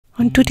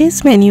On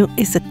today's menu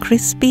is a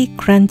crispy,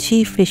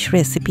 crunchy fish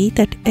recipe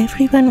that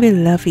everyone will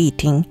love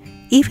eating,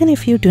 even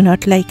if you do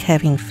not like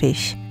having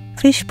fish.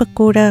 Fish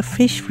pakora,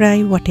 fish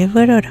fry,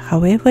 whatever or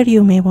however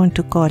you may want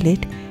to call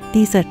it,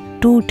 these are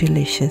too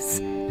delicious.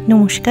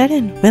 Namaskar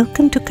and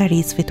welcome to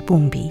Curries with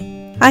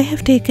Bumbi. I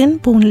have taken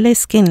boneless,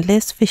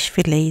 skinless fish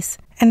fillets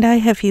and I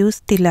have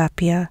used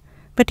tilapia,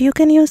 but you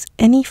can use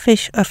any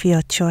fish of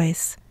your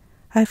choice.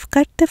 I've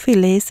cut the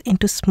fillets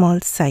into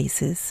small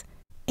sizes.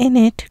 In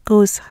it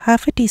goes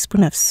half a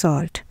teaspoon of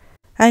salt.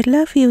 I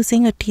love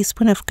using a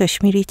teaspoon of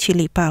Kashmiri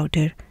chilli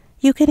powder.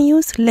 You can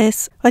use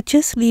less or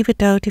just leave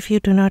it out if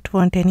you do not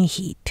want any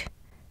heat.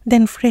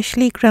 Then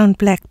freshly ground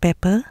black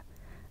pepper,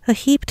 a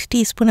heaped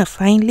teaspoon of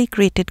finely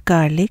grated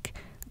garlic.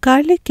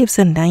 Garlic gives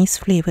a nice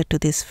flavor to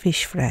this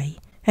fish fry.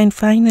 And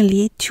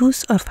finally,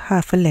 juice of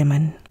half a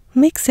lemon.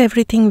 Mix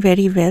everything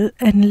very well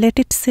and let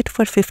it sit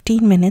for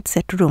 15 minutes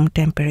at room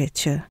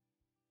temperature.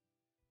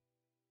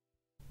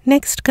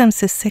 Next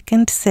comes a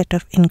second set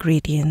of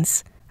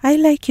ingredients. I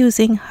like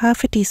using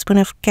half a teaspoon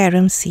of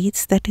carom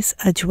seeds, that is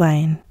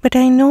ajwain, but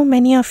I know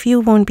many of you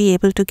won't be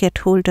able to get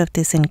hold of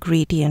this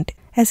ingredient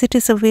as it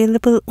is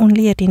available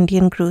only at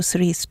Indian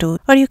grocery store,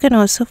 or you can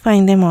also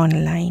find them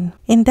online.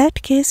 In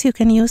that case, you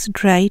can use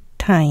dried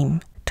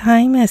thyme.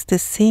 Thyme has the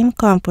same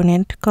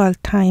component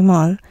called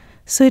thymol,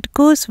 so it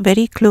goes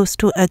very close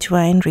to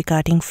ajwain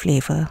regarding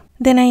flavor.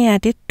 Then I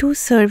added 2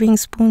 serving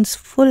spoons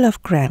full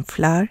of gram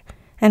flour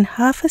and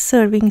half a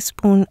serving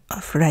spoon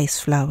of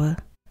rice flour.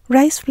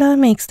 Rice flour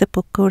makes the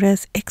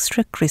pakoras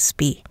extra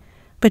crispy,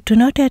 but do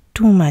not add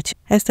too much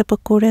as the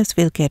pakoras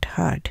will get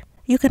hard.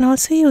 You can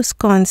also use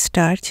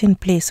cornstarch in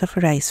place of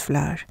rice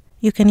flour.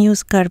 You can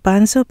use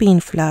garbanzo bean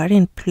flour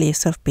in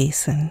place of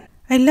besan.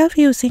 I love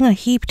using a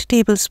heaped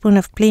tablespoon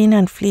of plain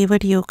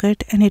unflavored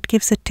yogurt and it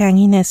gives a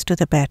tanginess to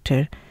the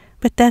batter,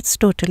 but that's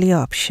totally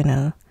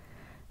optional.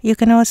 You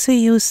can also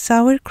use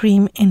sour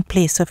cream in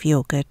place of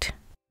yogurt.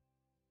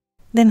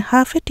 Then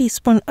half a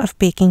teaspoon of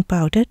baking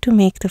powder to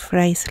make the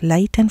fries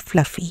light and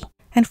fluffy.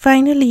 And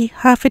finally,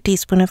 half a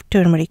teaspoon of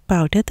turmeric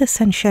powder, the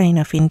sunshine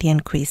of Indian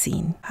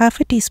cuisine. Half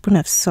a teaspoon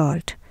of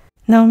salt.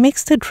 Now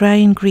mix the dry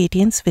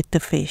ingredients with the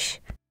fish.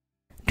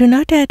 Do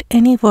not add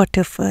any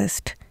water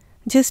first.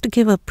 Just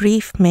give a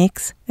brief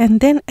mix and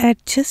then add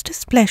just a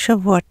splash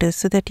of water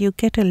so that you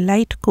get a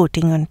light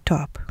coating on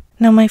top.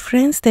 Now my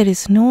friends, there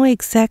is no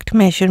exact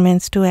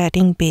measurements to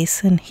adding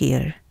besan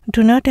here.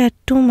 Do not add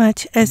too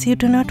much as you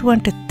do not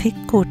want a thick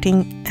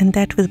coating and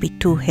that will be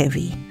too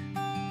heavy.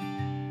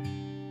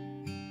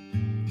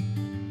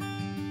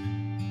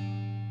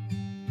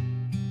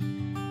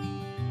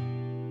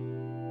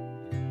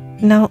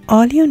 Now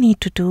all you need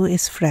to do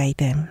is fry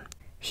them.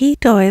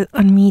 Heat oil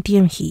on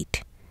medium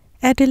heat.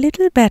 Add a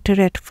little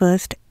batter at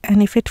first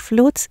and if it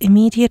floats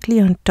immediately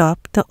on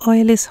top, the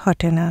oil is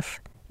hot enough.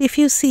 If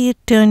you see it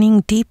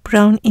turning deep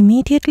brown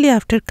immediately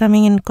after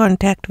coming in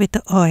contact with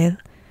the oil,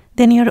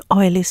 then your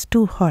oil is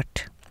too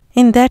hot.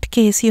 In that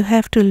case, you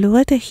have to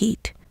lower the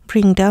heat,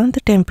 bring down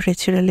the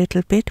temperature a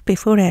little bit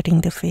before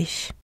adding the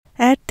fish.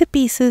 Add the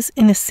pieces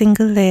in a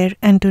single layer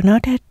and do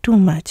not add too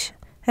much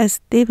as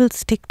they will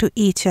stick to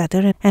each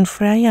other and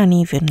fry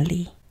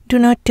unevenly. Do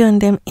not turn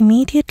them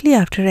immediately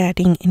after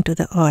adding into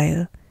the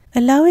oil.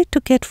 Allow it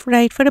to get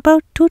fried for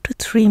about 2 to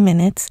 3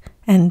 minutes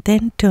and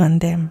then turn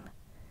them.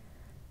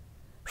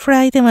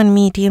 Fry them on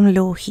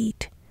medium-low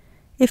heat.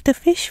 If the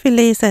fish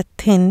fillets are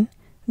thin,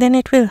 then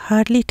it will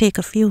hardly take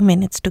a few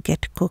minutes to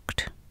get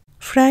cooked.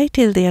 Fry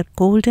till they are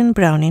golden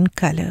brown in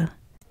color.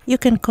 You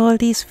can call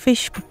these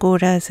fish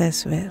pakoras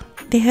as well.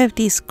 They have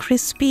these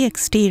crispy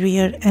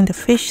exterior and the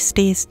fish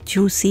stays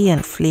juicy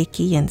and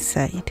flaky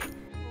inside.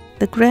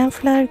 The gram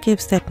flour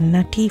gives that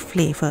nutty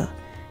flavor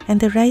and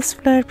the rice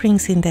flour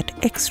brings in that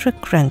extra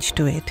crunch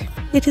to it.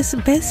 It is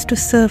best to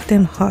serve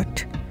them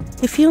hot.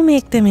 If you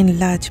make them in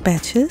large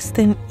batches,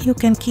 then you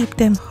can keep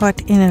them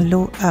hot in a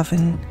low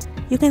oven.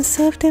 You can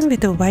serve them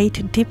with a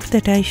white dip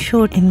that I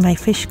showed in my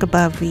fish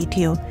kebab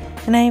video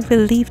and I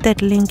will leave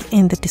that link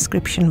in the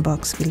description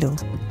box below.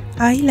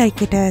 I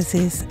like it as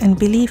is and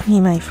believe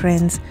me my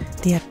friends,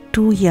 they are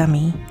too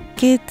yummy.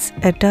 Kids,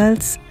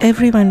 adults,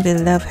 everyone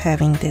will love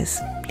having this.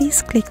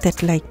 Please click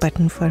that like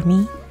button for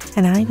me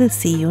and I will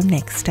see you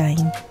next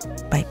time.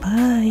 Bye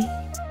bye.